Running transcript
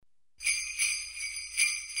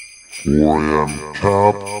4am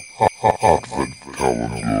Cab Advent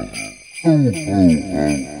Calendar. Ho, ho, ho,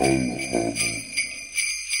 ho, ho.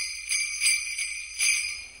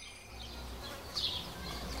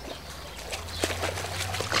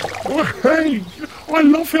 Oh, hey, I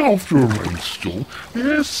love it after a rainstorm. The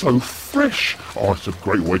air's so fresh. Oh, it's a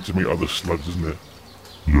great way to meet other slugs, isn't it?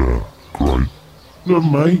 Yeah, great. Look,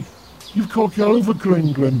 mate, you've got to get over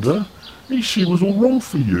Glenn Glenda. She was all wrong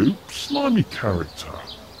for you. Slimy character.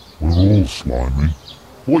 We're all slimy.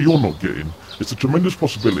 What you're not getting is the tremendous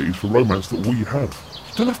possibilities for romance that we have.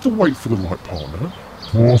 You don't have to wait for the right partner.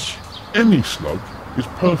 What? Any slug is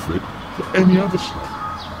perfect for any other slug.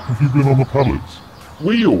 Have you been on the pallets?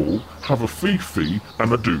 We all have a Fifi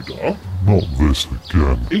and a Doodah. Not this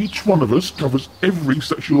again. Each one of us covers every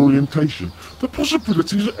sexual orientation. The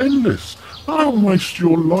possibilities are endless. Don't waste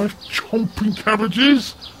your life chomping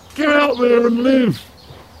cabbages. Get out there and live.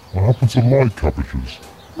 I happen to like cabbages.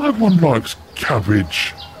 No one likes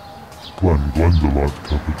cabbage. Glenda liked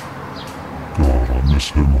cabbage. God, I miss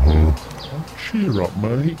him, her. Oh, cheer up,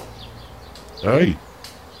 mate. Hey,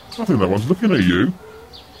 I think that one's looking at you.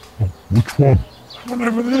 Oh, which one? That one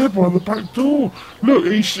over there by the back door. Look,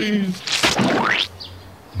 he sees...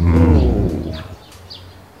 Oh.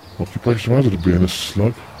 Occupational hazard of being a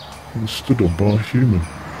slug. He was stood on by a human.